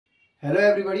Hello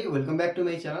everybody, welcome back to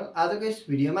my channel. आजको यस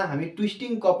भिडियोमा हामी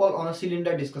twisting couple on a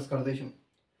cylinder discuss गर्दैछौँ।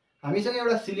 हामीसँग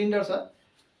एउटा सिलिन्डर छ,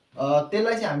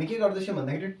 त्यसलाई चाहिँ हामी के गर्दैछौँ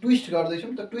भन्दाखेरि ट्विस्ट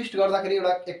गर्दैछौँ। त ट्विस्ट गर्दाखेरि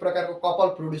एउटा एक प्रकारको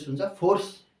कपल प्रोड्युस हुन्छ, फोर्स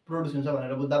प्रोड्युस हुन्छ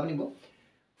भनेर बुझ्दा पनि भयो।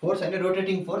 फोर्स होइन,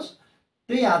 रोटेटिङ फोर्स।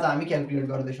 त्यही आज हामी क्याल्कुलेट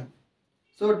गर्दैछौँ।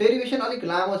 सो डेरिभेसन अलिक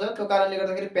लामो छ, त्यो कारणले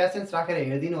गर्दाखेरि पेसेन्स राखेर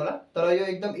हेरिदिनु होला। तर यो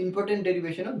एकदम इम्पोर्टेन्ट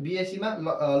डेरिभेसन हो, B.Sc मा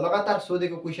लगातार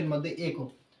सोधेको क्वेसन मध्ये एक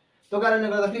हो। त्यो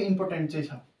कारणले गर्दाखेरि इम्पोर्टेन्ट चाहिँ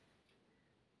छ।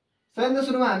 सबैभन्दा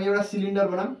सुरुमा हामी एउटा सिलिन्डर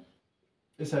बनाऊँ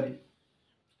यसरी।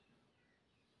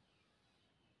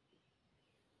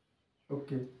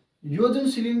 ओके, यो जुन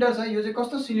सिलिन्डर छ यो चाहिँ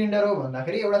कस्तो सिलिन्डर हो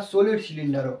भन्दाखेरि एउटा सोलिड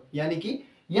सिलिन्डर हो, यानी कि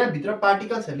यहाँ भित्र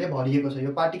पार्टिकल्सहरूले भरिएको छ।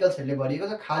 यो पार्टिकल्सहरूले भरिएको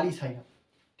छ, खाली छैन।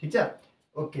 ठिक छ।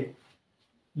 ओके,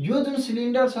 यो जुन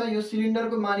सिलिन्डर छ यो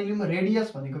सिलिन्डरको मानिलिउँ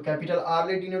रेडियस भनेको क्यापिटल R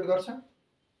ले डिनोट गर्छ।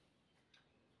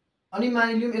 अनि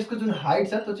मानिलिउँ यसको जुन हाइट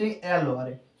छ त्यो चाहिँ L हो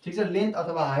अरे। ठीक छ, लेन्थ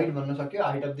अथवा हाइट भन्न सक्यो।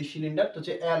 हाइट अफ द सिलिन्डर त्यो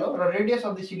चाहिँ L हो र रेडियस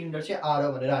अफ द सिलिन्डर चाहिँ R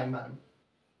हो भनेर हामी मानौँ।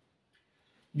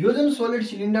 यो जुन सोलिड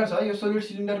सिलिन्डर छ यो सोलिड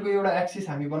सिलिन्डरको एउटा एक्सिस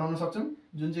हामी बनाउन सक्छौँ,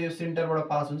 जुन चाहिँ यो सेन्टरबाट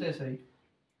पास हुन्छ। यसरी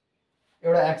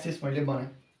एउटा एक्सिस मैले बनाएँ।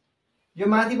 यो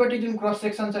माथिपट्टि जुन क्रस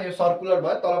सेक्सन छ यो सर्कुलर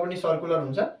भयो, तल पनि सर्कुलर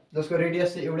हुन्छ, जसको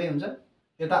रेडियस चाहिँ एउटै हुन्छ।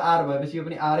 यता R भएपछि यो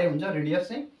पनि R नै हुन्छ रेडियस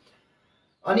चाहिँ।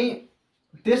 अनि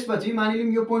त्यसपछि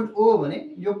मानिलिउँ यो पोइन्ट O भने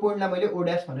यो पोइन्टलाई मैले O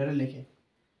ड्यास भनेर लेखेँ।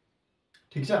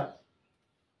 ठिक छ।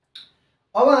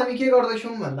 अब हामी के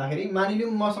गर्दैछौँ भन्दाखेरि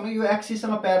मानिलिउँ मसँग यो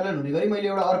एक्सिससँग प्यारलल हुने गरी मैले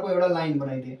एउटा लाइन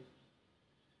बनाइदिएँ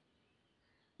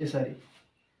यसरी।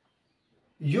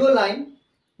 यो लाइन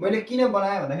मैले किन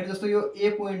बनाएँ भन्दाखेरि जस्तो यो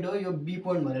A पोइन्ट हो, यो B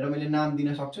पोइन्ट भनेर मैले नाम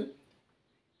दिन सक्छु।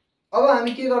 अब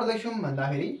हामी के गर्दैछौँ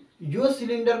भन्दाखेरि यो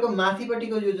सिलिन्डरको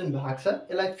माथिपट्टिको यो जुन भाग छ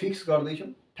यसलाई फिक्स गर्दैछौँ,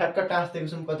 ठ्याक्क टाँस्दिएको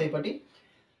छौँ कतैपट्टि,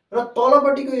 र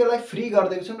तलपट्टिको यसलाई फ्री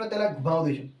गर्दैछौँ र त्यसलाई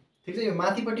घुमाउँदैछौँ। ठिक छ, यो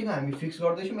माथिपट्टिको हामी फिक्स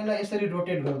गर्दैछौँ, यसलाई यसरी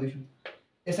रोटेट गर्दैछौँ,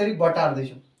 यसरी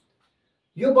बटार्दैछौँ।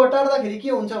 यो बटार्दाखेरि के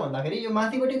हुन्छ भन्दाखेरि यो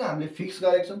माथिपट्टिको हामीले फिक्स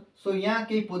गरेको छौँ, सो यहाँ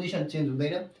केही पोजिसन चेन्ज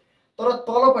हुँदैन। तर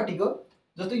तलपट्टिको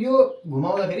जस्तो यो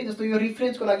घुमाउँदाखेरि, जस्तो यो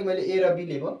रिफरेन्सको लागि मैले A र B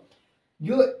लिएको,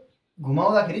 यो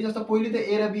घुमाउँदाखेरि जस्तो पहिले त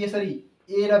A र B यसरी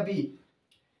A र B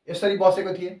यसरी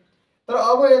बसेको थिएँ, तर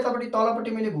अब यतापट्टि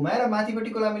तलपट्टि मैले घुमाएर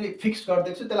माथिपट्टिकोलाई मैले फिक्स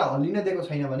गरिदिएको छु, त्यसलाई हल्लिन दिएको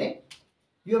छैन भने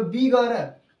यो B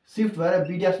गएर सिफ्ट भएर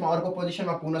B ड्यासमा अर्को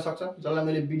पोजिसनमा पुग्न सक्छ, जसलाई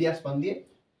मैले B ड्यास भनिदिएँ।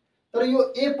 तर यो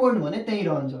A पोइन्ट भने त्यहीँ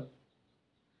रहन्छ।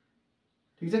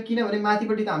 ठिक छ, किनभने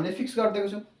माथिपट्टि त हामीले फिक्स गरिदिएको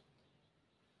छौँ।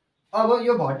 अब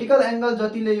यो भर्टिकल एङ्गल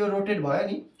जतिले यो रोटेट भयो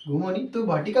नि, घुम्यो नि, त्यो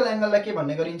भर्टिकल एङ्गललाई के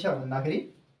भन्ने गरिन्छ भन्दाखेरि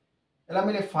यसलाई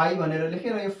मैले फाइ भनेर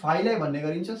लेखेँ, र यो फाइलाई भन्ने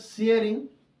गरिन्छ सेयरिङ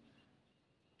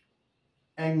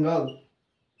एङ्गल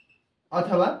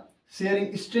अथवा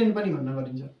सेयरिङ स्ट्रेन पनि भन्न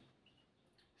गरिन्छ।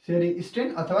 सेयरिङ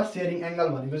स्ट्रेन अथवा सेयरिङ एङ्गल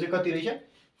भनेको चाहिँ कति रहेछ,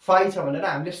 फाइ छ भनेर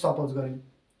हामीले सपोज गर्यौँ।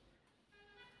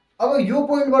 अब यो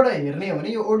पोइन्टबाट हेर्ने हो भने,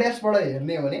 यो O ड्यासबाट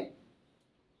हेर्ने हो भने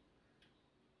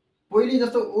पहिले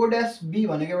जस्तो O ड्यास B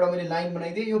भनेको एउटा मैले लाइन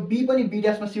बनाइदिएँ। यो B पनि B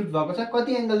ड्यासमा सिफ्ट भएको छ।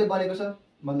 कति एङ्गलले बनेको छ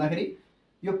भन्दाखेरि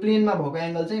यो प्लेनमा भएको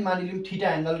एङ्गल चाहिँ मानिलिउँ थीटा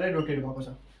एङ्गलले रोटेट भएको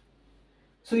छ।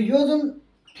 सो यो जुन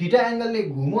थीटा एङ्गलले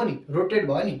घुम्यो नि, रोटेट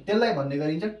भयो नि, त्यसलाई भन्ने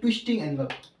गरिन्छ ट्विस्टिङ एङ्गल।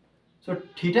 सो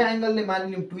थीटा एङ्गलले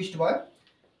मानिलिउँ ट्विस्ट भयो,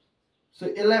 सो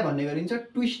यसलाई भन्ने गरिन्छ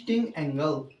ट्विस्टिङ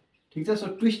एङ्गल। ठिक छ। सो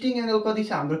ट्विस्टिङ एङ्गल कति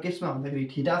छ हाम्रो केसमा भन्दाखेरि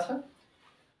थीटा छ,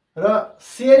 र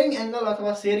सेयरिङ एङ्गल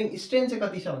अथवा सेयरिङ स्ट्रेन चाहिँ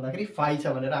कति छ भन्दाखेरि फाइ छ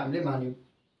भनेर हामीले मान्यौँ।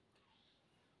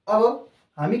 अब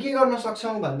हामी के गर्न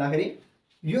सक्छौँ भन्दाखेरि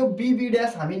यो B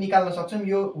ड्यास हामी निकाल्न सक्छौँ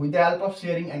यो with the help of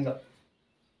sharing angle.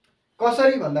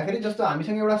 कसरी भन्दाखेरि जस्तो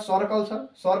हामीसँग एउटा सर्कल छ,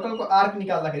 सर्कलको आर्क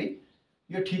निकाल्दाखेरि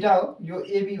यो थीटा हो, यो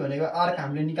AB भनेको आर्क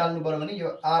हामीले निकाल्नु पर्यो भने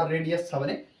यो R रेडियस छ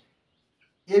भने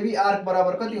AB आर्क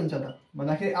बराबर कति हुन्छ त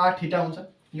भन्दाखेरि R थीटा हुन्छ।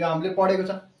 यो हामीले पढेको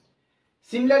छ।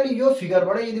 सिमिलरली यो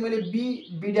फिगरबाट यदि मैले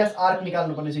B ड्यास आर्क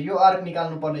निकाल्नु पर्ने छ, यो आर्क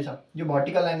निकाल्नु पर्ने छ यो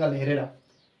भर्टिकल एङ्गल हेरेर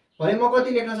भने म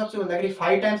कति लेख्न सक्छु भन्दाखेरि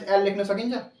 5 टाइम्स L लेख्न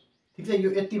सकिन्छ। ठिक छ,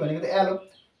 यो यति भनेको त L हो।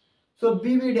 So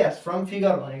B dash from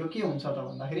figure भनेको के हुन्छ त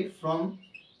भन्दाखेरि फ्रम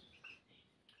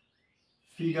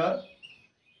फिगर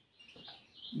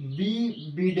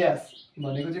B ड्यास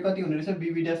भनेको चाहिँ कति हुने रहेछ,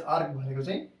 B ड्यास आर्क भनेको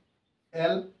चाहिँ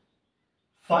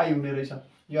L5 हुने रहेछ।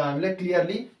 यो हामीलाई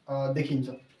क्लियरली देखिन्छ।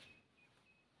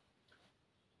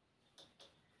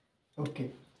 ओके,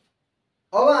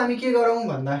 अब हामी के गरौँ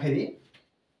भन्दाखेरि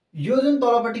यो जुन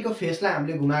तलपट्टिको फेसलाई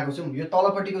हामीले घुमाएको छौँ, यो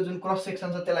तलपट्टिको जुन क्रस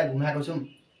सेक्सन छ त्यसलाई घुमाएको छौँ,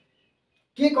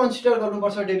 के कन्सिडर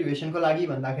गर्नुपर्छ डेरिभेसनको लागि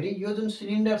भन्दाखेरि यो जुन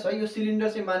सिलिन्डर छ यो सिलिन्डर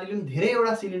चाहिँ मानिलिउँ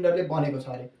धेरैवटा सिलिन्डरले बनेको छ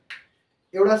अरे।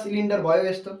 एउटा सिलिन्डर भयो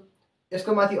यस्तो,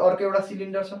 यसको माथि अर्को एउटा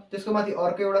सिलिन्डर छ, त्यसको माथि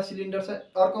अर्को एउटा सिलिन्डर छ,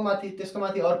 अर्को माथि त्यसको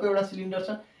माथि अर्को एउटा सिलिन्डर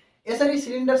छ। यसरी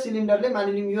सिलिन्डरले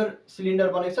मानिलिउँ यो सिलिन्डर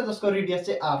बनेको छ जसको रेडियस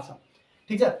चाहिँ R छ।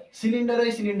 ठिक छ।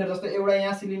 सिलिन्डरै सिलिन्डर जस्तो एउटा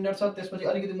यहाँ सिलिन्डर छ, त्यसपछि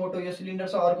अलिकति मोटो यो सिलिन्डर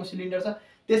छ, अर्को सिलिन्डर छ,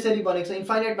 त्यसरी बनेको छ।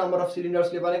 इन्फाइनाइट नम्बर अफ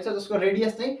सिलिन्डर्सले बनेको छ जसको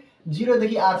रेडियस चाहिँ 0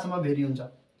 देखि r सम्म भेरी हुन्छ।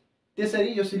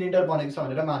 त्यसरी यो सिलिन्डर बनेको छ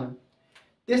भनेर मानौँ।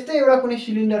 त्यस्तै एउटा कुनै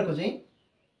सिलिन्डरको चाहिँ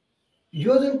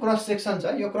यो जुन क्रस सेक्सन छ,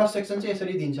 यो क्रस सेक्सन चाहिँ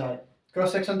यसरी दिन्छ अरे।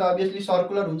 क्रस सेक्सन त अभियसली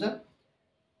सर्कुलर हुन्छ।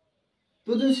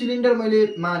 त्यो जुन सिलिन्डर मैले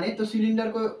माने त्यो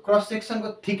सिलिन्डरको क्रस सेक्सनको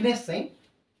थिकनेस चाहिँ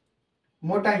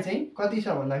मोटाइ चाहिँ कति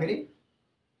छ भन्दाखेरि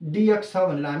dx छ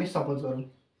भनेर हामी सपोज गरौँ।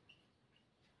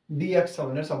 dx छ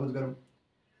भनेर सपोज गरौँ।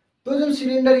 त्यो जुन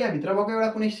सिलिन्डर यहाँ भित्र भएको एउटा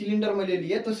कुनै सिलिन्डर मैले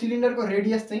लिए, त्यो सिलिन्डरको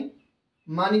रेडियस चाहिँ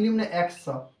मानिलिउँ न x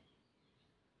छ।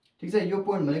 ठिक छ, यो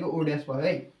पोइन्ट भनेको o ड्यास भयो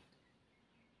है।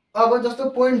 अब जस्तो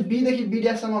पोइन्ट b देखि b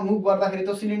ड्यास सम्म मुभ गर्दाखेरि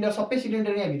त्यो सिलिन्डर सबै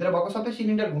सिलिन्डर यहाँ भित्र भएको सबै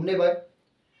सिलिन्डर घुम्ने भयो।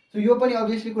 सो यो पनि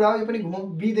अभियसली कुरा हो, यो पनि घुमौँ।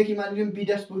 b देखि मानिलिउँ b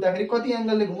ड्यास पुग्दाखेरि कति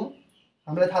एंगलले घुमौँ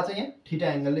हामीलाई थाहा छ, यहाँ थीटा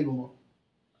एंगलले घुमौँ।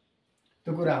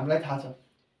 त्यो कुरा हामीलाई थाहा छ।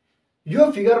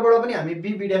 यो फिगरबाट पनि हामी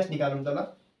b b ड्यास निकालौँ त ल।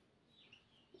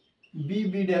 b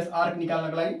b ड्यास आर्क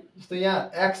निकाल्नको लागि जस्तो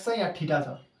यहाँ x छ, यहाँ थीटा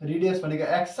छ, रेडियस भनेको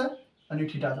x छ अनि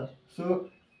थीटा छ। सो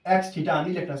x थीटा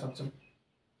हामी लेख्न सक्छौँ।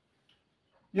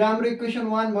 यो हाम्रो इक्वेसन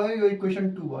 1 भयो, यो इक्वेसन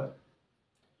 2 भयो।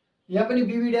 यहाँ पनि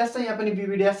b b ड्यास छ, यहाँ पनि b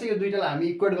b ड्यास छ। यो दुईटालाई हामी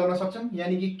इक्वेट गर्न सक्छौँ।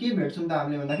 यानी कि के भेट्छौँ त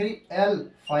हामीले भन्दाखेरि l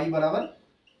फाइ बराबर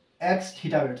x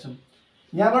थीटा भेट्छौँ।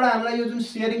 यहाँबाट हामीलाई यो जुन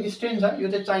सेयरिङ स्ट्रेन छ यो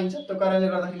चाहिँ चाहिन्छ। त्यो कारणले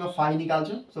गर्दाखेरि म फाइ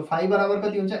निकाल्छु। सो फाइ बराबर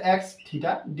कति हुन्छ, x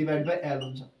theta divide by l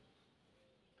हुन्छ।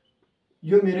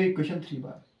 यो मेरो इक्वेसन 3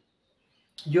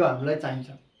 भयो। यो हामीलाई चाहिन्छ।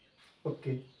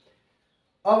 ओके,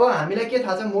 अब हामीलाई के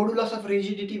थाहा छ, मोडुलस अफ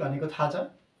रिजिडिटी भनेको थाहा छ।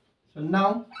 So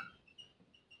now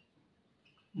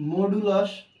modulus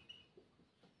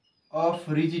of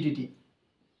rigidity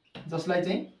जसलाई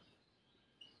चाहिँ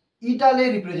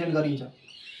इटाले रिप्रेजेन्ट गरिन्छ।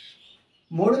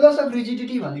 मोडुलस अफ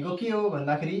रिजिडिटी भनेको के हो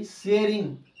भन्दाखेरि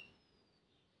sharing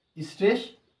stress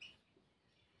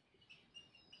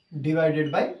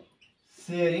divided by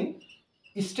sharing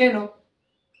strain हो।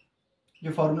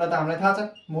 यो फर्मुला त हामीलाई थाहा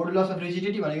छ। मोडुलस अफ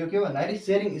रिजिडिटी भनेको के हो भन्दाखेरि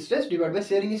sharing stress divide by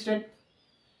sharing strain.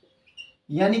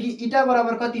 यानी कि इटा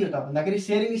बराबर कति हो त भन्दाखेरि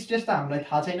सेयरिङ स्ट्रेस त हामीलाई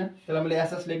थाहा छैन, त्यसलाई मैले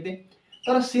एसएस लेख्दिएँ।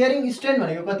 तर सेयरिङ स्ट्रेन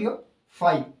भनेको कति हो,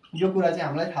 फाइ। यो कुरा चाहिँ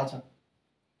हामीलाई थाहा छ।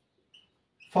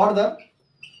 फर्दर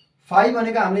फाइ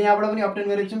भनेको हामीले यहाँबाट पनि अब्टेन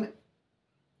गरेको छौँ,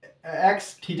 x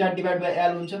theta divide by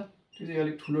L हुन्छ। ठिक छ, यो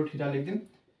अलिक ठुलो थीटा लेख्दिउँ।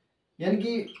 यानी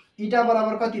कि इटा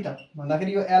बराबर कति त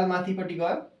भन्दाखेरि यो एल माथिपट्टि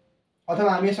गयो,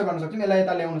 अथवा हामी यसो गर्न सक्छौँ, यसलाई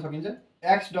यता ल्याउन सकिन्छ।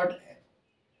 एक्स डट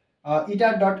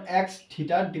इटा dot x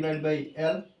theta divide by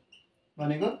L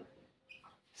भनेको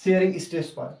सेयरिङ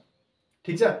स्ट्रेस भयो।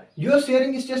 ठिक छ, यो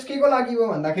सेयरिङ स्ट्रेस के को लागि हो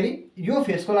भन्दाखेरि यो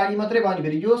फेसको लागि मात्रै भयो।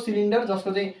 फेरि यो सिलिन्डर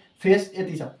जसको चाहिँ फेस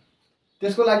यति छ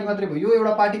त्यसको लागि मात्रै भयो। यो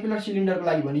एउटा पार्टिकुलर सिलिन्डरको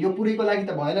लागि भने यो पुरैको लागि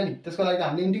त भएन नि, त्यसको लागि त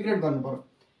हामीले इन्टिग्रेट गर्नु पर्यो।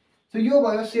 सो यो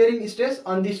भयो sharing stress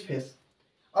on this face.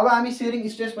 अब हामी सेयरिङ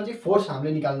स्ट्रेसपछि फोर्स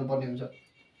हामीले निकाल्नु पर्ने हुन्छ।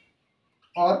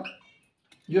 और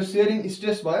यो सेयरिङ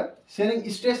स्ट्रेस भयो। सेयरिङ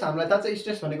स्ट्रेस हामीलाई थाहा छ,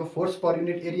 स्ट्रेस भनेको फोर्स पर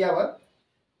युनिट एरिया भयो।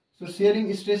 सो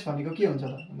सेयरिङ स्ट्रेस भनेको के हुन्छ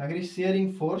त भन्दाखेरि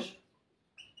sharing force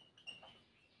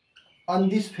on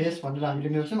this face भनेर हामीले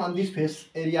लेख्न सक्छौँ। On this face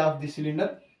area of this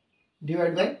cylinder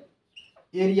divide by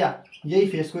area, यही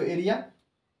फेसको एरिया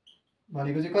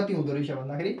भनेको चाहिँ कति हुँदो रहेछ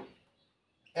भन्दाखेरि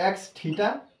एक्स थीटा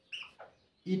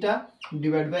इटा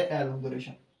डिवाइड बाइ एल हुँदो रहेछ।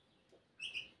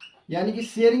 यानी कि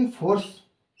सेयरिङ फोर्स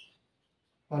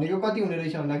भनेको कति हुने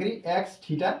रहेछ भन्दाखेरि एक्स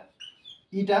थीटा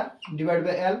इटा divide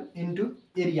by L into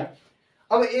area.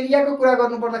 अब एरियाको कुरा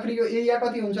गर्नु पर्दाखेरि यो एरिया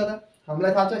कति हुन्छ त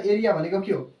हामीलाई थाहा छ। एरिया भनेको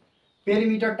के हो,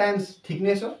 पेरिमिटर टाइम्स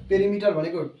थिकनेस हो। पेरिमिटर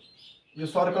भनेको यो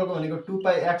सर्कलको भनेको 2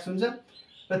 पाइ एक्स हुन्छ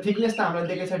र थिकनेस त हामीलाई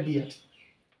दिएकै छ dx।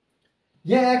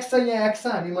 यहाँ x छ, यहाँ x छ,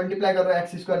 हामी मल्टिप्लाई गरेर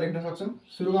एक्स स्क्वायर लेख्न सक्छौँ।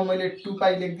 सुरुमा मैले 2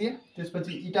 पाइ लेखिदिएँ,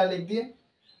 त्यसपछि इटा लेखिदिएँ,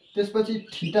 त्यसपछि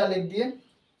theta लेखिदिएँ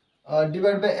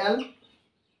divide by L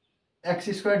x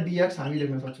square dx हामी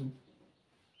लेख्न सक्छौँ।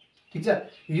 ठिक छ,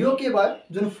 यो के भयो,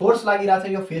 जुन फोर्स लागिरहेको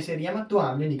छ यो फेस एरियामा त्यो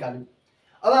हामीले निकाल्यौँ।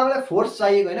 अब हामीलाई फोर्स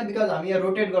चाहिएको होइन, बिकज हामी यहाँ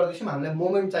रोटेट गर्दैछौँ, हामीलाई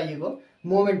मोमेन्ट चाहिएको।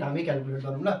 मोमेन्ट हामी क्यालकुलेट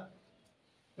गरौँ ल।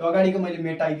 यो अगाडिको मैले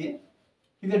मेटाइदिएँ।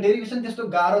 ठिक छ, डेरिभेसन त्यस्तो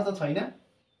गाह्रो त छैन।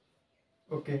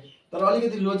 ओके, तर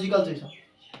अलिकति लोजिकल चाहिँ छ।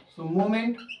 So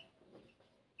moment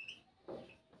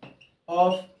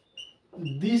of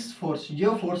this force,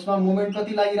 यो फोर्समा मोमेन्ट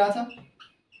कति लागिरहेछ।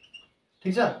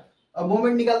 ठिक छ, अब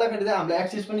मोमेन्ट निकाल्दाखेरि चाहिँ हामीलाई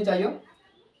एक्सिस पनि चाहियो।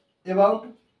 एबाउट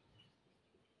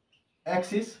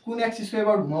एक्सिस, कुन एक्सिसको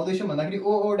एबाउट घुमाउँदैछौँ भन्दाखेरि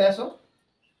ओ ड्यास हो।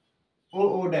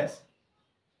 ओ ड्यास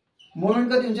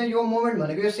मोमेन्ट कति हुन्छ, यो मोमेन्ट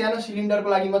भनेको यो सानो सिलिन्डरको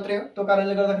लागि मात्रै हो। त्यो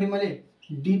कारणले गर्दाखेरि मैले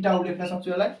डी टाउ लेख्न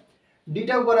सक्छु यसलाई। डी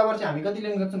टाउ बराबर चाहिँ हामी कति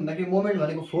लेख्न सक्छौँ भन्दाखेरि मोमेन्ट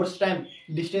भनेको फोर्स टाइम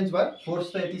डिस्टेन्स भयो।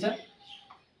 फोर्स त यति छ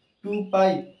 2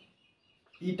 पाइ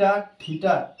इटा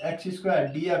theta x square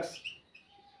dx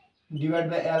divide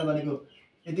by L भनेको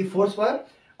यति फोर्स भयो।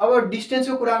 अब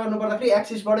डिस्टेन्सको कुरा गर्नु पर्दाखेरि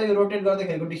एक्सिसबाट यो रोटेट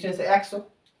गर्दैखेरिको डिस्टेन्स एक्स हो,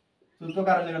 त्यो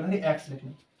कारणले गर्दाखेरि एक्स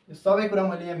लेख्ने। यो सबै कुरा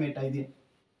मैले यहाँ मेटाइदिएँ।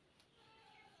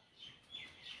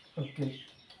 ओके,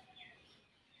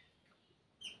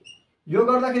 यो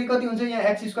गर्दाखेरि कति हुन्छ, यहाँ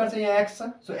एक्स स्क्वायर छ, यहाँ एक्स छ,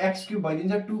 सो एक्स क्यूब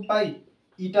भइदिन्छ 2 पाई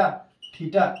इटा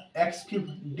theta x cube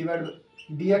divide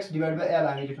dx divide by L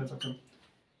हामी लेख्न सक्छौँ।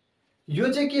 यो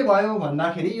चाहिँ के भयो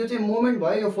भन्दाखेरि यो चाहिँ मोमेन्ट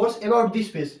भयो, यो फोर्स एबाउट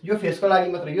दिस फेस, यो फेसको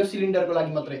लागि मात्रै, यो सिलिन्डरको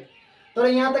लागि मात्रै। तर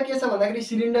यहाँ त के छ भन्दाखेरि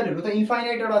सिलिन्डरहरू त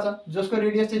इन्फाइनाइटवटा छ जसको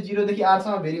रेडियस चाहिँ 0 देखि r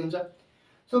सम्म भेरी हुन्छ।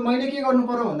 सो मैले के गर्नु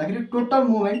पर्यो भन्दाखेरि टोटल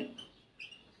मोमेन्ट,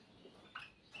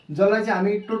 जसलाई चाहिँ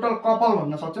हामी टोटल कपल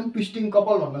भन्न सक्छौँ, ट्विस्टिङ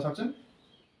कपल भन्न सक्छौँ,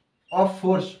 of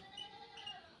force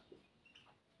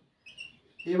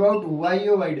about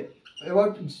वाइओ wide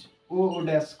about oh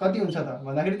dash कति हुन्छ त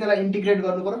भन्दाखेरि त्यसलाई इन्टिग्रेट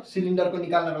गर्नु पर्यो सिलिन्डरको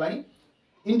निकाल्नको लागि।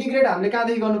 इन्टिग्रेट हामीले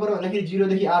कहाँदेखि गर्नु पर्यो भन्दाखेरि 0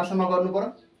 देखि r सम्म गर्नु पर्यो,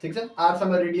 ठिक छ। r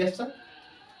सम्म रेडियस छ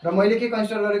र मैले के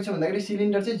कन्सिडर गरेको छु भन्दाखेरि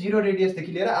सिलिन्डर चाहिँ 0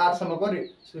 रेडियसदेखि लिएर r सम्मको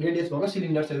रेडियस भएको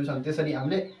सिलिन्डर्सहरू छन्, त्यसरी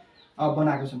हामीले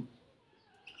बनाएको छौँ।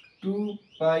 2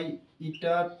 पाई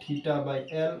इटा theta by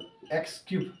L x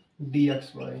cube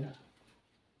dx भयो हैन,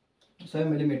 सबै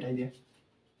मैले मेटाइदिएँ।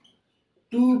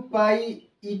 2 पाई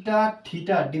इटा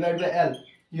थीटा डिवाइड बाई एल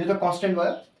यो त कन्स्टेन्ट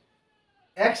भयो।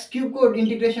 एक्स क्यूबको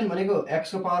इन्टिग्रेसन भनेको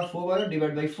एक्स को पावर 4 भयो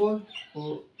divide by 4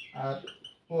 O R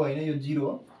O हैन, यो 0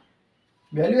 हो।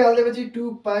 भ्यालु हाल्दिएपछि 2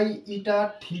 पाई इटा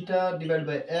थीटा डिवाइड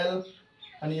बाई एल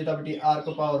अनि यतापट्टि r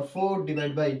को पावर 4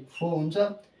 डिवाइड बाई 4 हुन्छ।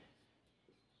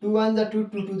 2 1 जा 2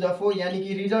 2 2 जा 4 यानी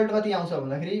कि रिजल्ट कति आउँछ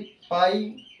भन्दाखेरि पाई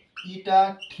इटा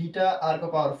थीटा r को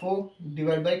पावर 4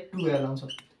 डिवाइड बाई 2l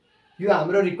आउँछ। यो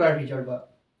हाम्रो रिक्वायर्ड रिजल्ट भयो।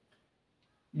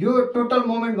 यो टोटल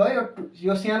मोमेन्ट भयो।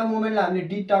 यो सानो मोमेन्टलाई हामीले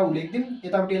डी टाउ लेख्दियौँ,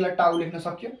 यतापट्टि यसलाई टाउ लेख्न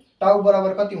सक्यो। टाउ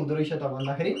बराबर कति हुँदो रहेछ त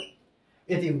भन्दाखेरि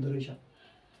यति हुँदो रहेछ।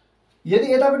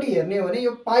 यदि यतापट्टि हेर्ने हो भने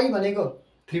यो पाई भनेको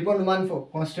 3.14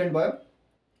 कन्स्टेन्ट भयो,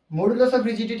 मोडुलस अफ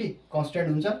रिजिडिटी कन्स्टेन्ट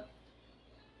हुन्छ,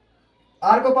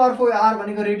 r को पावर 4 r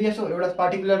भनेको रेडियस हो, एउटा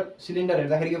पार्टिकुलर सिलिन्डर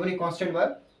हेर्दाखेरि यो पनि कन्स्टेन्ट भयो,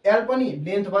 l पनि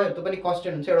लेन्थ भयो, त्यो पनि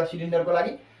कन्स्टेन्ट हुन्छ एउटा सिलिन्डरको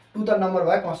लागि, 2 त नम्बर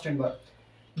भयो कन्स्टेन्ट भयो।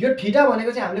 यो थीटा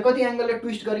भनेको चाहिँ हामीले कति एंगलले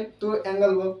ट्विस्ट गर्यौं त्यो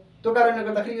एंगल हो, त्यो कारणले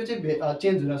गर्दाखेरि यो चाहिँ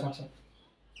चेन्ज हुन सक्छ।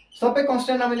 सबै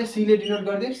कन्स्टेन्टलाई मैले c ले डिनोट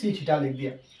गर्दिए, c थीटा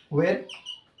लेख्दिए, वेयर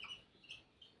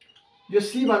यो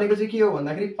c भनेको चाहिँ के हो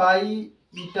भन्दाखेरि पाई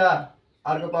इटा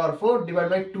r को पावर 4 डिवाइड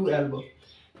बाई 2l भयो।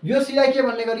 यो c लाई के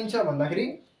भन्ने गरिन्छ भन्दाखेरि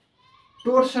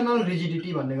टोर्सनल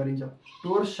रिजिडिटी भन्ने गरिन्छ,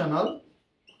 टोर्सनल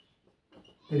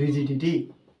रिजिडिटी,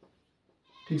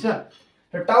 ठीक छ।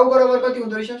 र टाउ बराबर कति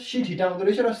हुँदो रहेछ, c थीटा हुँदो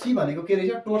रहेछ, र c भनेको के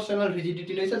रहेछ, टोर्सनल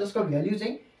रिजिडिटी रहेछ, जसको भ्यालु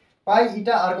चाहिँ पाई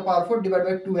इटा r को पावर 4 डिवाइड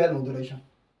बाई 2l हुँदो रहेछ।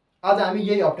 आज हामी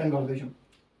यही अब्टेन गर्दैछौँ।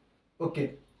 ओके,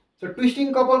 सो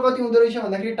ट्विस्टिङ कपल कति हुँदो रहेछ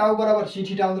भन्दाखेरि टाउ बराबर c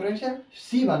थीटा हुँदो रहेछ,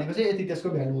 c भनेको चाहिँ यति त्यसको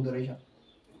भ्यालु हुँदो रहेछ।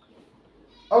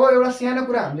 अब एउटा सानो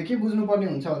कुरा हामीले के बुझ्नुपर्ने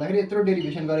हुन्छ भन्दाखेरि यत्रो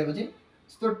डेरिभेसन गरेपछि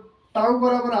जस्तो टाउ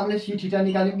बराबर हामीले c थीटा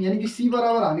निकाल्यौं, यानी कि c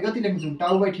बराबर हामी कति लेख्छौं,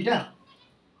 टाउ बाइ थीटा।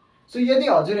 सो यदि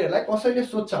हजुरहरुलाई कसैले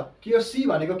सोध्छ कि यो c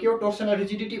भनेको के हो, टोर्सनल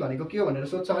रिजिडिटी भनेको के हो भनेर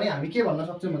सोध्छ भने हामी के भन्न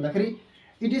सक्छौं भन्दाखेरि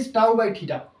इट इज टाउ बाइ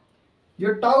थीटा।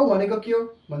 यो टाउ भनेको के हो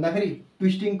भन्दाखेरि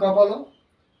ट्विस्टिङ कपल हो,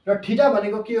 र थीटा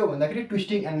भनेको के हो भन्दाखेरि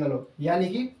ट्विस्टिङ एंगल हो। यानी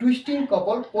कि twisting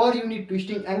couple per unit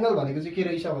twisting angle भनेको चाहिँ के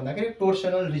रहेछ भन्दाखेरि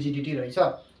टोर्सनल रिजिडिटी रहेछ,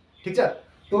 ठीक छ।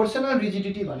 टोर्सनल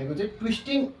रिजिडिटी भनेको चाहिँ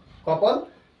twisting couple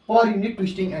per unit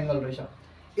twisting angle रहेछ।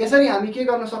 यसरी हामी के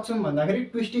गर्न सक्छौं भन्दाखेरि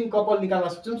ट्विस्टिङ कपल निकाल्न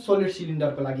सक्छौं सोलिड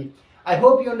सिलिन्डरको लागि। I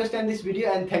hope you understand this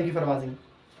video and thank you for watching.